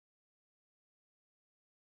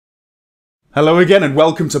Hello again and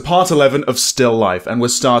welcome to part 11 of Still Life, and we're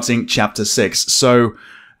starting chapter 6. So,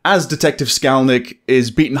 as Detective Skalnick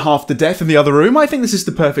is beaten half to death in the other room, I think this is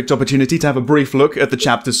the perfect opportunity to have a brief look at the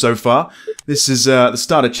chapters so far. This is the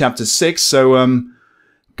start of chapter 6, so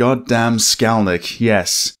goddamn Skalnick,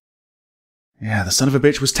 yes. Yeah, the son of a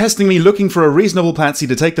bitch was testing me looking for a reasonable patsy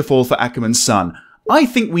to take the fall for Ackerman's son. I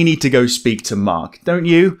think we need to go speak to Mark, don't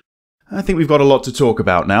you? I think we've got a lot to talk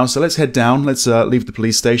about now, so let's head down, let's leave the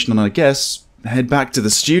police station and I guess head back to the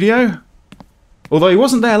studio? Although he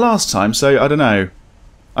wasn't there last time, so I don't know.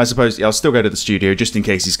 I suppose I'll still go to the studio just in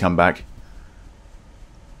case he's come back.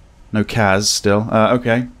 No Kaz still.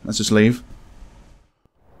 Okay, let's just leave.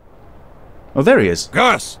 Oh, there he is.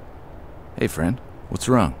 Gus! Hey, friend. What's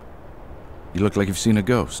wrong? You look like you've seen a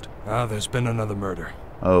ghost. There's been another murder.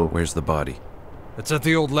 Oh, where's the body? It's at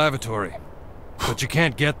the old lavatory. But you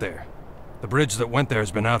can't get there. The bridge that went there has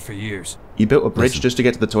been out for years. You built a bridge just to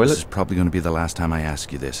get to the toilet? This is probably going to be the last time I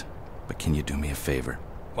ask you this, but can you do me a favor?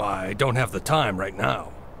 Why, I don't have the time right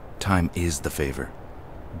now. Time is the favor.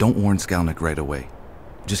 Don't warn Skalnick right away.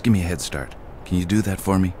 Just give me a head start. Can you do that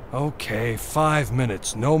for me? Okay, 5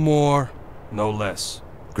 minutes. No more, no less.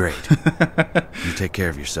 Great. You take care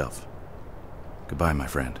of yourself. Goodbye, my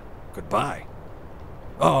friend. Goodbye.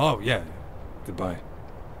 Oh, yeah. Goodbye.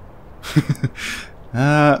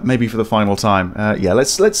 Maybe for the final time. Yeah,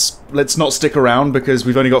 let's not stick around because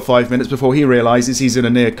we've only got 5 minutes before he realizes he's in a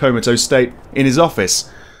near comatose state in his office.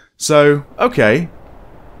 So, okay.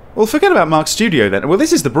 Well, forget about Mark's studio then. Well,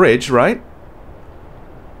 this is the bridge, right?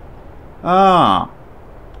 Ah.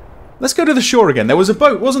 Let's go to the shore again. There was a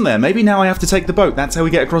boat, wasn't there? Maybe now I have to take the boat. That's how we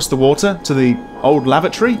get across the water to the old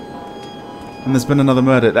lavatory. And there's been another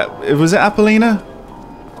murder. Was it Apollina?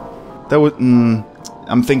 There was...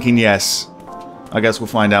 I'm thinking yes. I guess we'll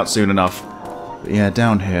find out soon enough. But yeah,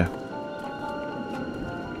 down here.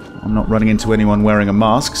 I'm not running into anyone wearing a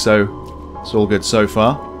mask, so it's all good so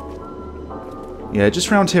far. Yeah,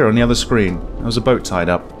 just round here on the other screen. There was a boat tied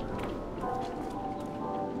up.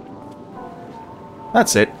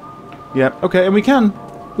 That's it. Yeah, okay, and we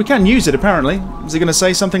can use it apparently. Is he going to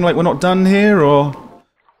say something like we're not done here, or...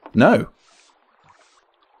 No.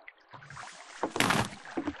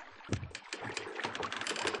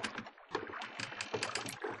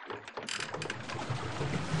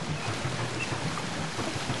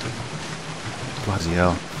 Bloody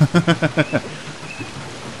hell.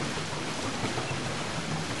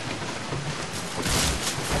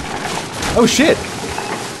 Oh shit!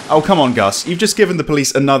 Oh come on Gus, you've just given the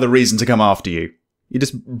police another reason to come after you. You're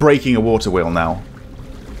just breaking a water wheel now.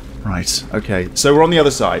 Right, okay, so we're on the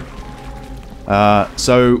other side.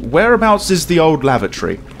 So whereabouts is the old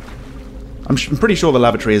lavatory? I'm pretty sure the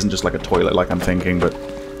lavatory isn't just like a toilet like I'm thinking, but...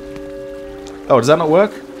 Oh, does that not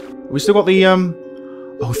work? We still got the,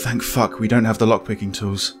 Oh, thank fuck, we don't have the lockpicking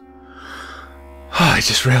tools. I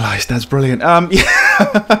just realised, that's brilliant.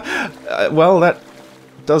 Yeah. Well, that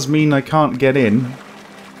does mean I can't get in.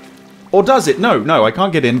 Or does it? No, I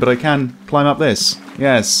can't get in, but I can climb up this.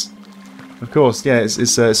 Yes. Of course, yeah,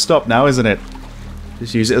 it's stopped now, isn't it?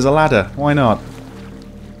 Just use it as a ladder. Why not?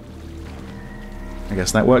 I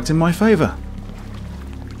guess that worked in my favour.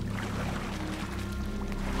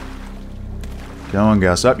 Go on,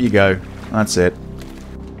 Gus, up you go. That's it.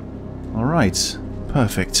 Alright,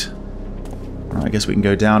 perfect. Right, I guess we can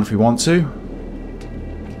go down if we want to.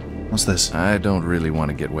 What's this? I don't really want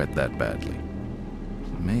to get wet that badly.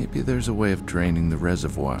 Maybe there's a way of draining the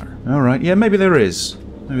reservoir. Alright, yeah, maybe there is.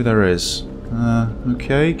 Maybe there is.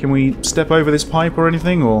 Okay, can we step over this pipe or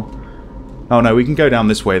anything, or... Oh no, we can go down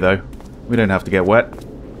this way though. We don't have to get wet.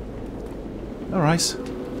 Alright.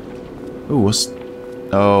 Ooh, what's...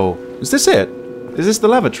 Oh, is this it? Is this the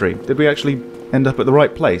lavatory? Did we actually end up at the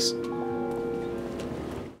right place?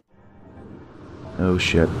 Oh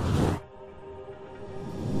shit.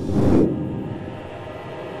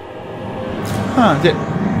 Huh,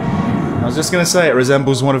 I was just gonna say it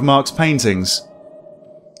resembles one of Mark's paintings.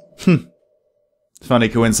 Funny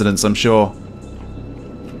coincidence, I'm sure.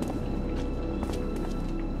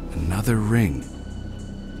 Another ring.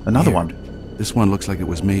 Another Here. one? This one looks like it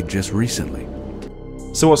was made just recently.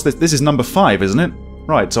 So what's this? This is number 5, isn't it?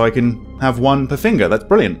 Right, so I can have one per finger. That's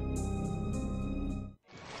brilliant.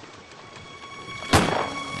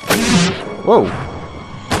 Whoa.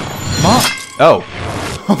 Mark! Oh.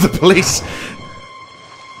 Oh, the police.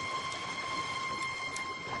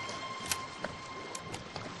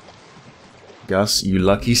 Gus, you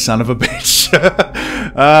lucky son of a bitch.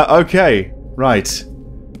 Okay. Right.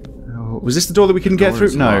 Was this the door that we couldn't get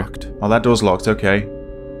through? No. Locked. Oh, that door's locked. Okay.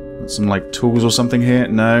 Got some, like, tools or something here?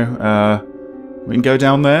 No. We can go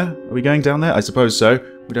down there? Are we going down there? I suppose so.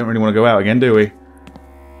 We don't really want to go out again, do we?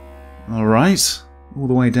 Alright. All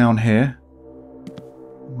the way down here.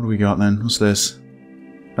 What do we got then? What's this?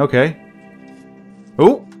 Okay.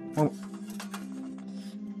 Oh! Oh.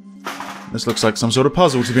 This looks like some sort of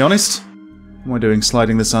puzzle, to be honest. What am I doing?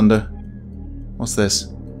 Sliding this under. What's this?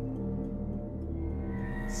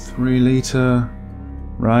 3 litre...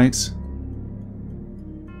 Right.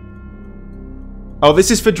 Oh, this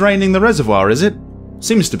is for draining the reservoir, is it?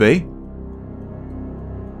 Seems to be.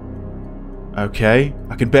 Okay.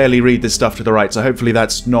 I can barely read this stuff to the right, so hopefully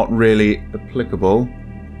that's not really applicable.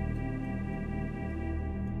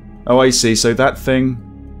 Oh, I see. So that thing...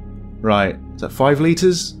 Right. Is that 5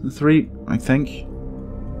 litres? 3, I think.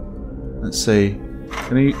 Let's see.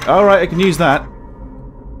 Can I... Alright, I can use that.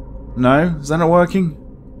 No? Is that not working?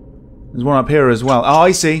 There's one up here as well. Oh,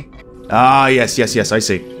 I see. Ah, yes, yes, yes, I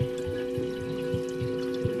see.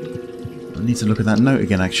 I need to look at that note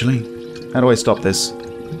again, actually. How do I stop this?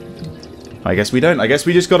 I guess we don't. I guess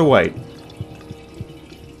we just gotta wait.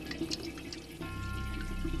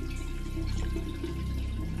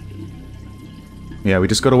 Yeah, we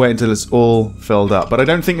just gotta wait until it's all filled up. But I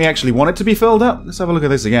don't think they actually want it to be filled up. Let's have a look at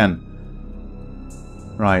this again.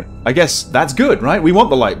 Right. I guess that's good, right? We want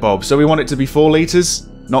the light bulb, so we want it to be 4 litres,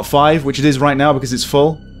 not 5, which it is right now because it's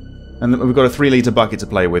full. And we've got a 3 litre bucket to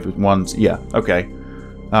play with one... Yeah, okay.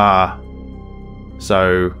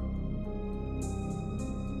 So...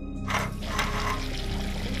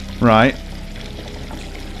 Right.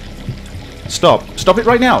 Stop. Stop it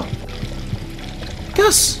right now.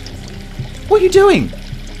 Gus! What are you doing?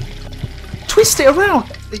 Twist it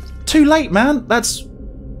around. Too late, man. That's...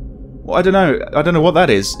 Well, I don't know. I don't know what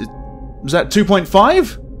that is. Was that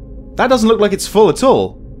 2.5? That doesn't look like it's full at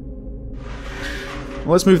all. Well,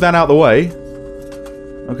 let's move that out of the way.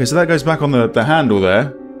 Okay, so that goes back on the handle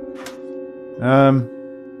there.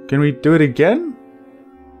 Can we do it again?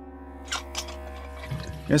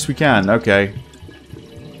 Yes, we can. Okay.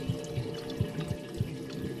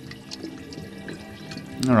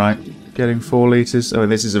 Alright. Getting 4 litres. Oh,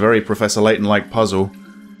 this is a very Professor Layton-like puzzle.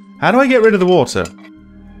 How do I get rid of the water?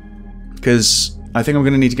 Because I think I'm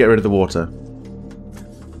going to need to get rid of the water.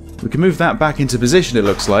 We can move that back into position, it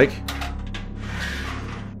looks like.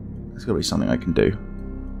 There's got to be something I can do.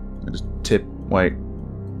 I'll just tip... Wait.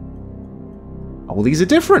 Oh, these are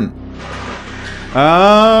different.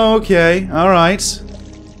 Oh, okay. Alright.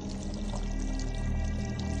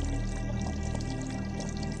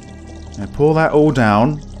 Now pour that all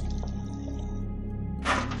down.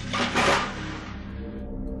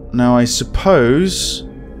 Now, I suppose...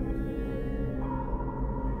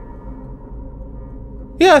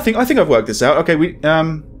 Yeah, I think I've worked this out. Okay, we...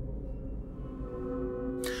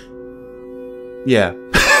 Yeah.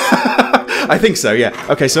 I think so, yeah.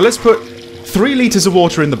 Okay, so let's put 3 litres of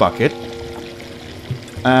water in the bucket.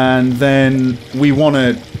 And then we want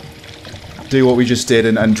to do what we just did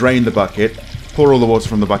and drain the bucket. Pour all the water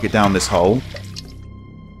from the bucket down this hole.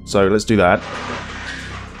 So, let's do that.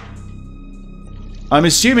 I'm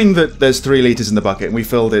assuming that there's 3 litres in the bucket and we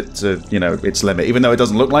filled it to, you know, its limit, even though it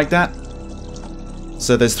doesn't look like that.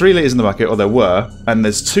 So there's 3 litres in the bucket, or there were, and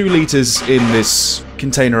there's 2 litres in this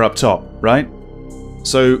container up top, right?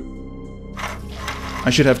 So I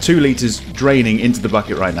should have 2 litres draining into the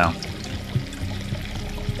bucket right now.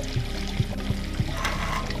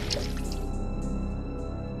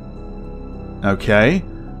 Okay.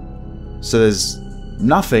 So there's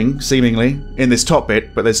nothing, seemingly, in this top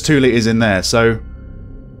bit, but there's 2 litres in there, so...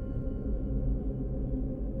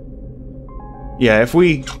 Yeah, if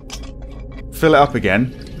we fill it up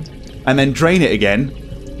again, and then drain it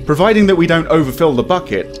again, providing that we don't overfill the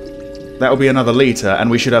bucket, that'll be another litre, and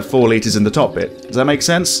we should have 4 litres in the top bit. Does that make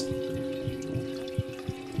sense?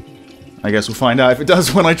 I guess we'll find out if it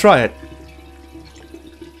does when I try it.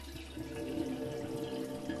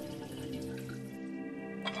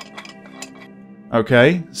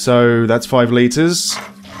 Okay, so that's 5 litres.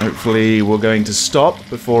 Hopefully we're going to stop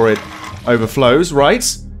before it overflows,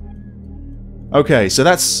 right? Okay, so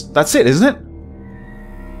that's it, isn't it?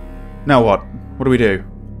 Now what? What do we do?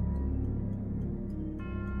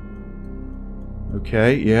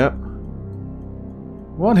 Okay, yep.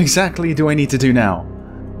 What exactly do I need to do now?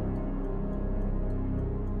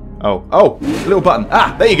 Oh, little button.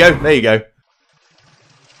 Ah, there you go, there you go.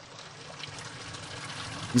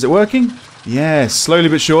 Is it working? Yes, slowly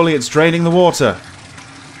but surely it's draining the water.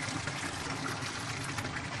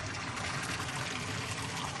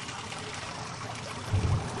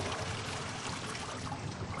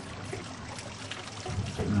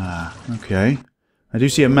 Okay. I do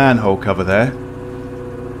see a manhole cover there.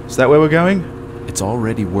 Is that where we're going? It's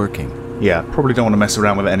already working. Yeah, probably don't want to mess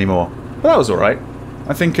around with it anymore. But that was alright.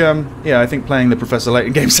 I think, yeah, I think playing the Professor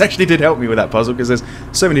Layton games actually did help me with that puzzle, because there's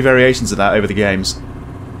so many variations of that over the games.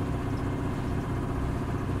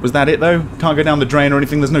 Was that it, though? Can't go down the drain or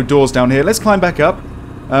anything, there's no doors down here. Let's climb back up.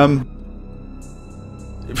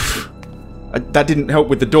 That didn't help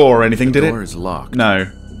with the door or anything, did it? The door is locked. No.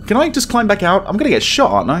 Can I just climb back out? I'm gonna get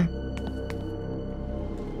shot, aren't I?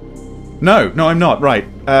 No, I'm not. Right.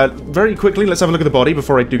 Very quickly, let's have a look at the body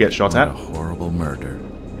before I do get shot at. What a horrible murder.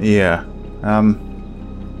 Yeah.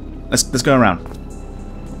 Let's go around.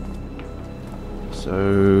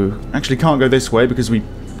 So, actually can't go this way because we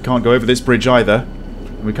can't go over this bridge either.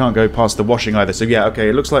 And we can't go past the washing either. So yeah, okay,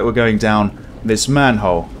 it looks like we're going down this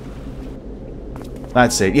manhole.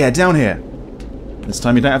 That's it. Yeah, down here. This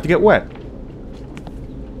time you don't have to get wet.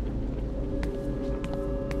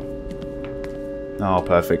 Oh,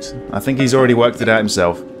 perfect. I think he's already worked it out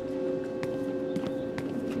himself.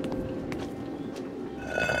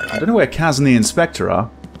 I don't know where Kaz and the Inspector are.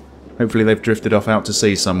 Hopefully they've drifted off out to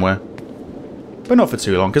sea somewhere. But not for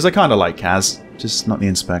too long, because I kind of like Kaz. Just not the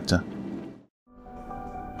Inspector.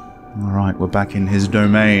 Alright, we're back in his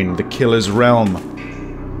domain, the Killer's realm.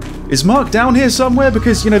 Is Mark down here somewhere?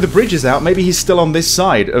 Because, you know, the bridge is out. Maybe he's still on this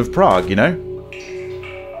side of Prague, you know?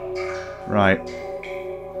 Right.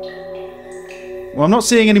 Well, I'm not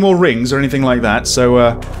seeing any more rings or anything like that,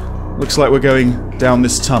 so, looks like we're going down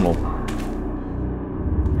this tunnel.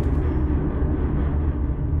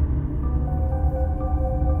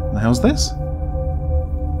 The hell's this?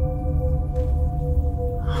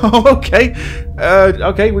 Oh, okay.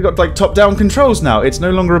 Okay, we got, like, top-down controls now. It's no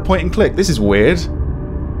longer a point-and-click. This is weird.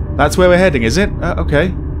 That's where we're heading, is it?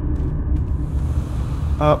 Okay.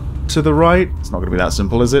 Up to the right. It's not going to be that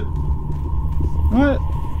simple, is it? What?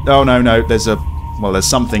 Oh, no. There's a... Well, there's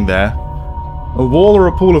something there. A wall or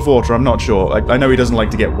a pool of water, I'm not sure. I know he doesn't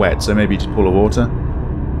like to get wet, so maybe just a pool of water.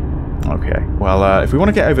 Okay. Well, if we want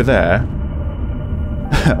to get over there...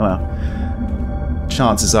 well...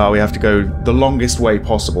 chances are we have to go the longest way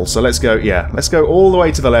possible. So let's go, yeah, let's go all the way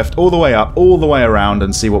to the left, all the way up, all the way around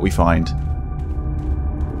and see what we find.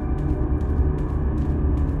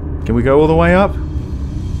 Can we go all the way up?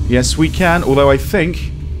 Yes, we can, although I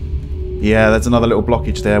think... yeah, there's another little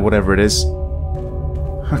blockage there, whatever it is.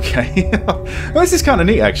 Okay. Well, this is kind of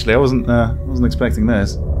neat, actually. I wasn't expecting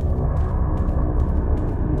this.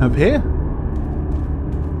 Up here?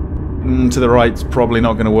 To the right's probably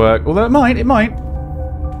not going to work. Although it might.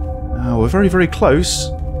 Oh, we're very, very close.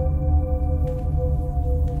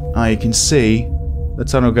 Ah, you can see the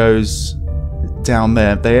tunnel goes down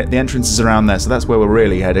there. The entrance is around there, so that's where we're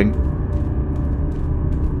really heading.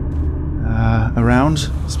 Around?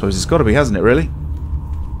 I suppose it's got to be, hasn't it, really?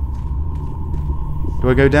 Do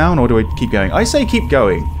I go down, or do I keep going? I say keep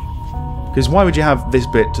going. Because why would you have this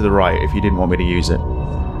bit to the right if you didn't want me to use it?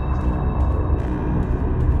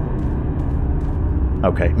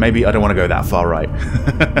 Okay, maybe I don't want to go that far right.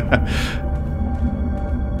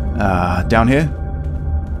 Down here?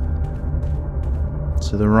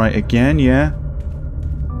 To the right again, yeah.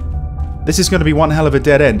 This is going to be one hell of a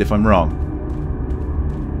dead end if I'm wrong.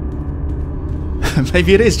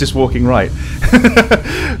 Maybe it is just walking right.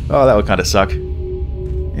 Oh, that would kind of suck.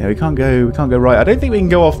 Yeah, we can't go right. I don't think we can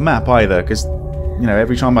go off map either, because, you know,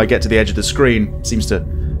 every time I get to the edge of the screen, it seems to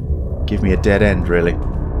give me a dead end, really.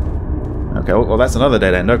 Okay, well, that's another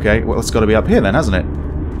dead end. Okay, well, it's got to be up here then, hasn't it?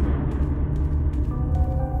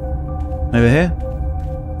 Over here?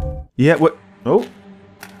 Yeah, what? Oh.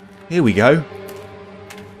 Here we go.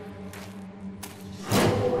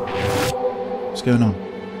 What's going on?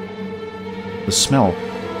 The smell.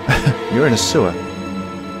 You're in a sewer.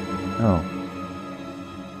 Oh.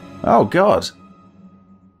 Oh, God.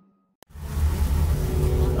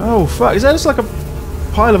 Oh, fuck. Is that just like a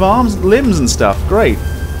pile of arms, limbs and stuff? Great.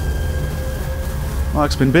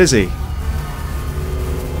 Mark's been busy.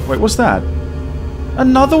 Wait, what's that?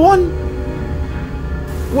 Another one?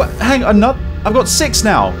 What? Hang on, I've got 6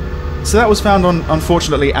 now. So that was found on,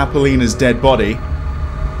 unfortunately, Apollina's dead body.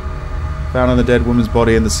 Found on the dead woman's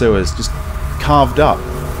body in the sewers. Just carved up.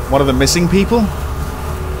 One of the missing people?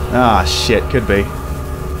 Ah, shit, could be.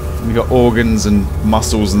 We got organs and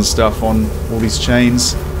muscles and stuff on all these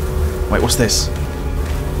chains. Wait, what's this?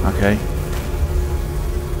 Okay.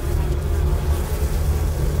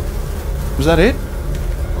 Was that it?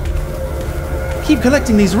 Keep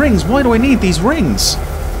collecting these rings. Why do I need these rings?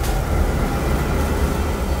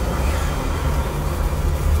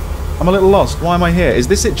 I'm a little lost. Why am I here? Is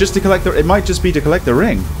this it just to collect the... It might just be to collect the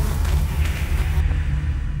ring.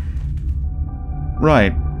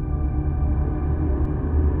 Right.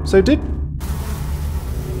 So did...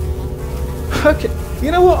 Okay.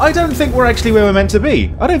 You know what? I don't think we're actually where we're meant to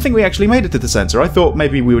be. I don't think we actually made it to the center. I thought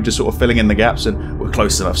maybe we were just sort of filling in the gaps and we're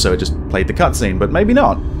close enough so it just played the cutscene, but maybe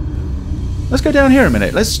not. Let's go down here a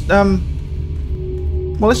minute. Let's, well,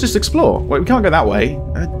 let's just explore. Wait, we can't go that way.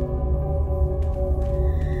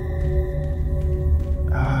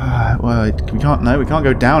 Well, we can't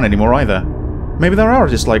go down anymore either. Maybe there are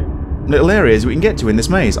just, like, little areas we can get to in this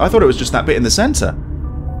maze. I thought it was just that bit in the center.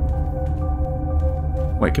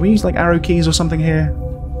 Wait, can we use, like, arrow keys or something here?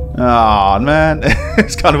 Ah, man.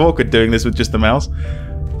 It's kind of awkward doing this with just the mouse.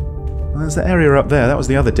 Well, there's that area up there. That was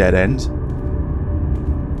the other dead end.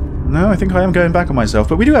 No, I think I am going back on myself.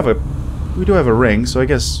 But we do have a ring, so I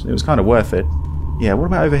guess it was kind of worth it. Yeah, what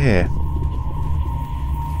about over here?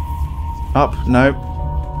 Up? No.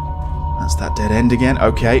 That's that dead end again.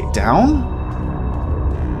 Okay, down?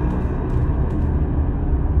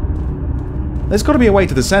 There's got to be a way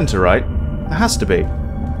to the center, right? There has to be.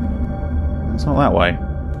 It's not that way.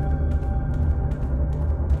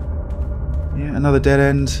 Yeah, another dead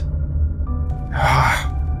end.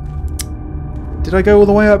 Did I go all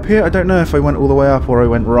the way up here? I don't know if I went all the way up or I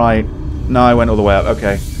went right. No, I went all the way up.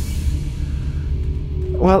 Okay.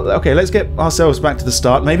 Well, okay, let's get ourselves back to the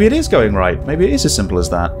start. Maybe it is going right. Maybe it is as simple as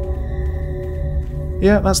that.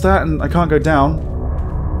 Yeah, that's that, and I can't go down.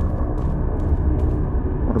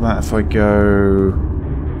 What about if I go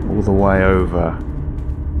all the way over?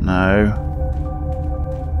 No.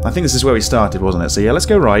 I think this is where we started, wasn't it? So yeah, let's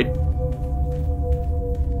go right.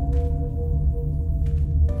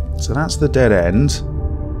 So that's the dead end.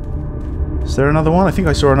 Is there another one? I think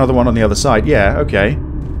I saw another one on the other side. Yeah, okay.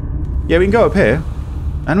 Yeah, we can go up here.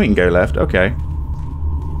 And we can go left. Okay.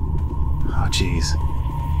 Oh, jeez.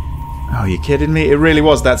 Oh, you kidding me? It really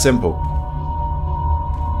was that simple.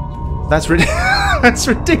 That's that's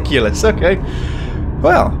ridiculous. Okay.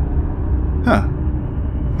 Well. Huh.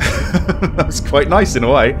 That was quite nice in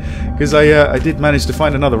a way. Because I did manage to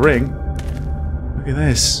find another ring. Look at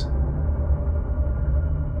this.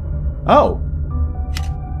 Oh.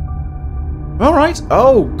 Alright.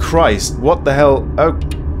 Oh, Christ. What the hell? Oh.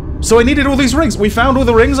 So I needed all these rings. We found all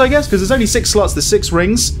the rings, I guess? Because there's only 6 slots. There's 6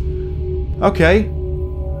 rings. Okay.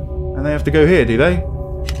 And they have to go here, do they?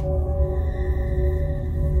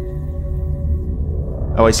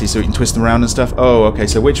 Oh, I see. So we can twist them around and stuff. Oh, okay.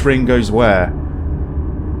 So which ring goes where?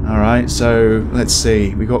 Alright, so let's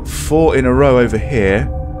see. We got 4 in a row over here.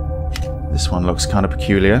 This one looks kind of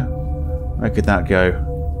peculiar. Where could that go?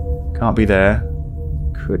 Can't be there.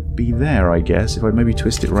 Could be there, I guess, if I maybe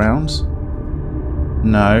twist it round.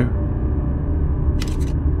 No.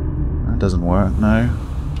 That doesn't work, no.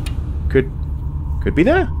 Could be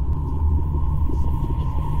there?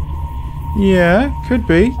 Yeah, could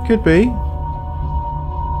be.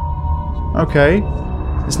 Okay.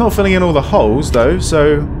 It's not filling in all the holes, though,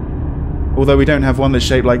 so... Although we don't have one that's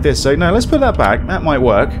shaped like this, so no, let's put that back. That might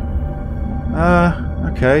work.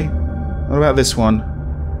 Okay. What about this one?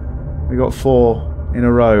 We got 4 in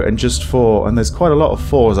a row, and just 4, and there's quite a lot of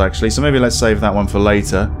 4s, actually, so maybe let's save that one for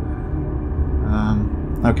later.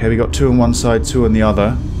 Okay, we got 2 on one side, 2 on the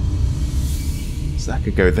other. So that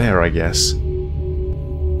could go there, I guess.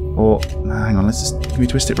 Or, hang on, can we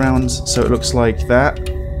twist it round so it looks like that?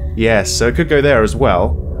 Yes, so it could go there as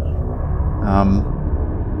well.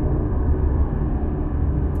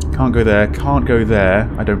 Can't go there, can't go there,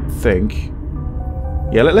 I don't think.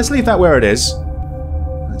 Yeah, let's leave that where it is.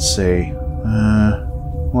 Let's see.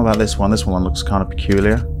 What about this one? This one looks kind of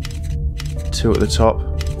peculiar. 2 at the top.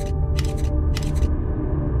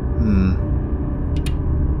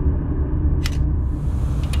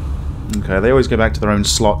 Okay, they always go back to their own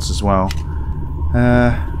slots as well.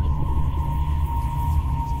 That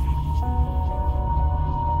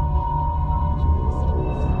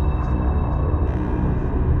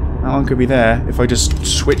one could be there if I just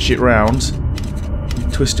switch it round.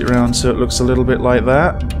 Twist it round so it looks a little bit like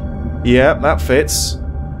that. Yeah, that fits.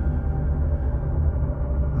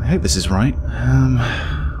 I hope this is right.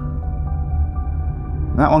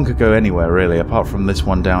 That one could go anywhere, really, apart from this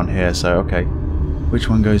one down here, so okay. Which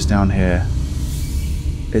one goes down here?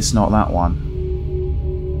 It's not that one.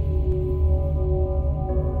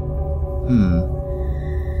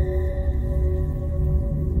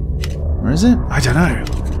 Where is it? I don't know.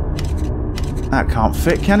 That can't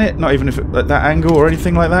fit, can it? Not even if it, at that angle or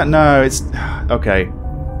anything like that? No, it's... Okay.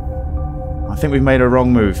 I think we've made a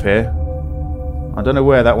wrong move here. I don't know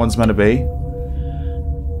where that one's meant to be.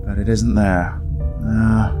 But it isn't there.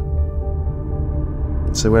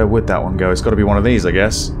 So where would that one go? It's got to be one of these, I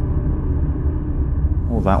guess.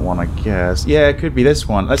 Or that one, I guess. Yeah, it could be this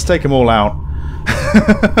one. Let's take them all out.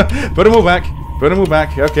 Put them all back. Put them all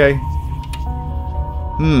back. Okay.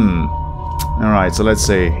 Alright, so let's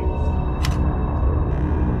see.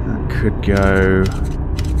 That could go...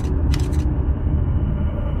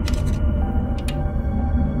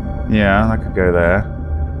 Yeah, that could go there.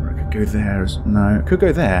 Or it could go there. No, it could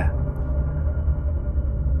go there.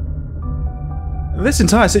 This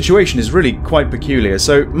entire situation is really quite peculiar.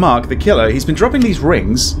 So, Mark, the killer, he's been dropping these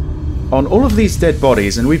rings on all of these dead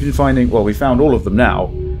bodies, and we've been finding... Well, we found all of them now.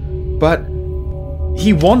 But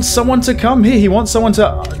he wants someone to come here. He wants someone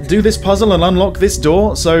to do this puzzle and unlock this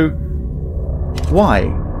door, so... Why?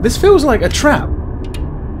 This feels like a trap.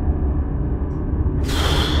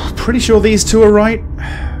 Pretty sure these two are right.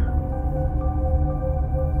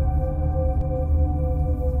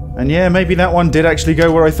 And yeah, maybe that one did actually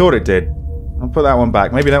go where I thought it did. I'll put that one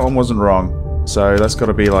back. Maybe that one wasn't wrong. So that's got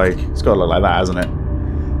to be like... It's got to look like that, hasn't it?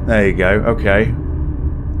 There you go. Okay.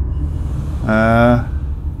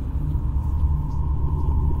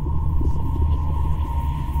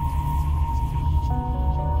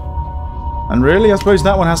 And really, I suppose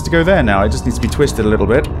that one has to go there now. It just needs to be twisted a little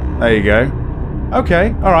bit. There you go.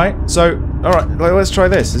 Okay. Alright. So, alright. Let's try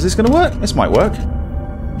this. Is this going to work? This might work.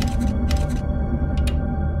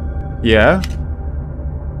 Yeah.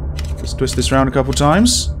 Let's twist this around a couple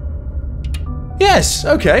times. Yes!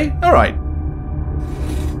 Okay. Alright.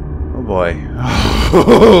 Oh boy.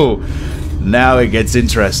 Now it gets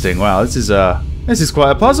interesting. Wow, this is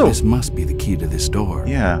quite a puzzle. This must be the key to this door.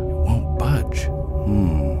 Yeah. It won't budge.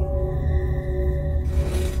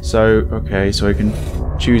 So, okay, so I can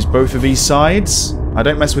choose both of these sides. I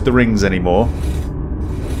don't mess with the rings anymore.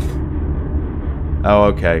 Oh,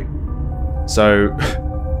 okay. So...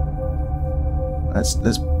 Let's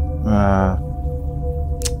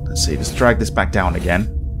see, let's drag this back down again.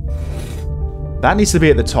 That needs to be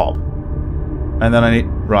at the top. And then I need...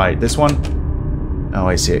 Right, this one... Oh,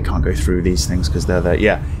 I see, it can't go through these things because they're there.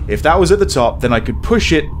 Yeah, if that was at the top, then I could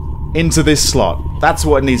push it into this slot. That's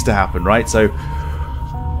what needs to happen, right? So...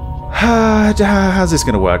 how's this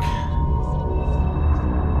going to work?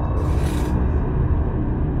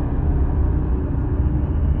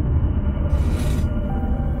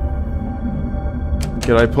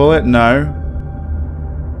 Could I pull it? No.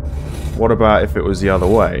 What about if it was the other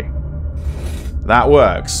way? That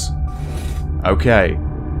works. Okay.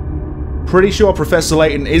 Pretty sure Professor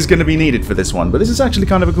Layton is going to be needed for this one, but this is actually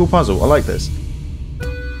kind of a cool puzzle. I like this.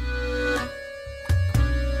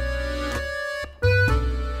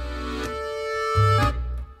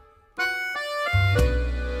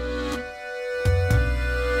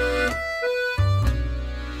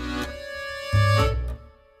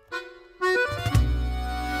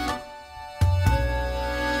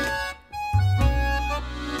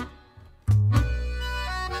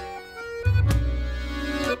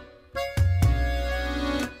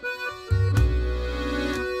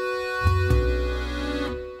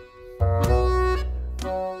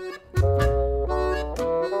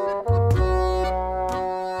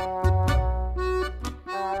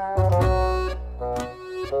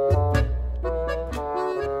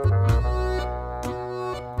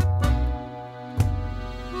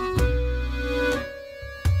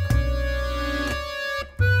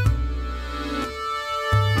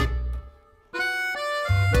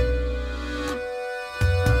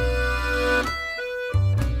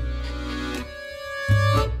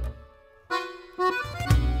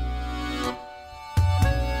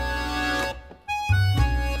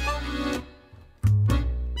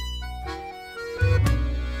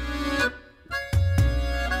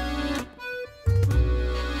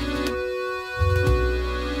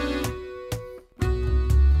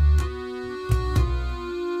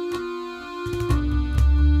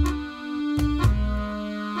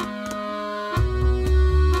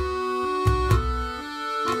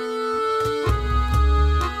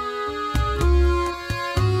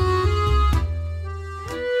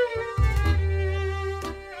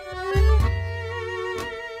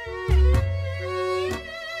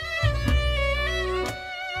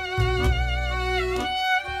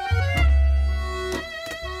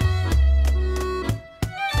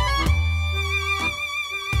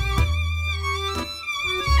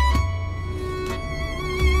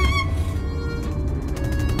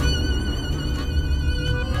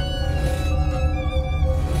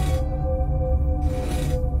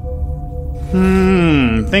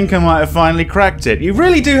 Think I might have finally cracked it. You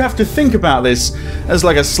really do have to think about this as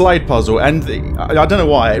like a slide puzzle, and I don't know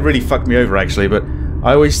why, it really fucked me over actually, but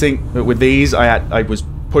I always think that with these I was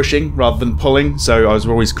pushing rather than pulling, so I was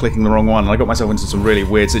always clicking the wrong one, and I got myself into some really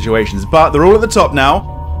weird situations. But they're all at the top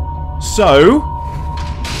now, so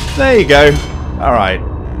there you go. Alright,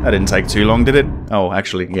 that didn't take too long, did it? Oh,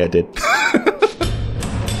 actually, yeah, it did.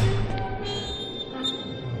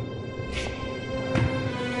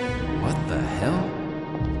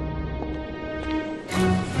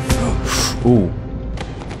 Ooh.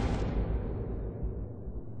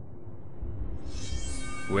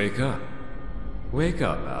 Wake up. Wake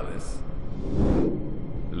up, Alice.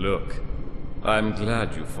 Look, I'm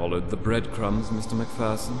glad you followed the breadcrumbs, Mr.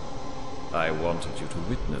 McPherson. I wanted you to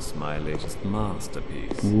witness my latest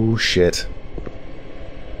masterpiece. Ooh, shit.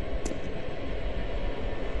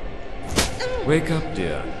 Wake up,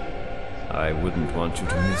 dear. I wouldn't want you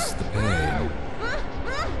to miss the pain.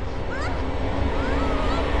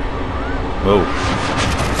 Whoa.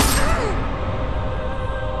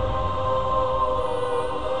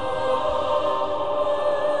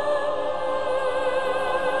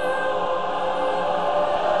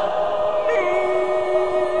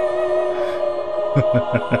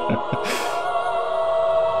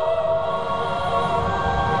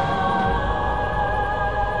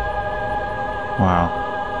 Wow.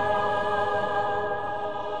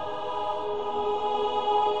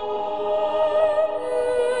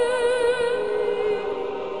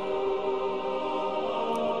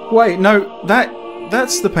 Wait, no,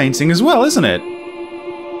 that's the painting as well, isn't it?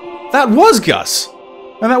 That was Gus!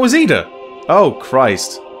 And that was Ida! Oh,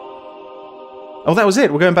 Christ. Oh, that was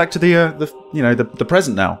it. We're going back to the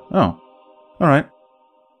present now. Oh. Alright.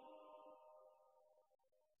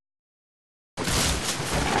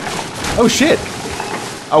 Oh, shit!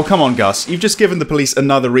 Oh, come on, Gus. You've just given the police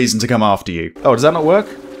another reason to come after you. Oh, does that not work?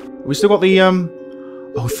 We still got the,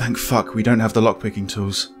 Oh, thank fuck, we don't have the lockpicking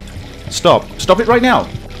tools. Stop. Stop it right now!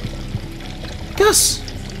 Gus!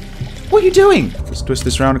 What are you doing? Let's twist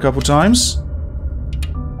this around a couple times.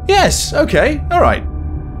 Yes! Okay. Alright.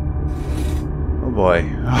 Oh, boy.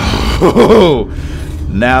 Oh,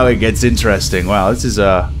 now it gets interesting. Wow, this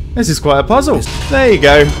is quite a puzzle. There you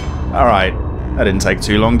go. Alright. That didn't take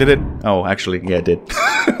too long, did it? Oh, actually, yeah, it did.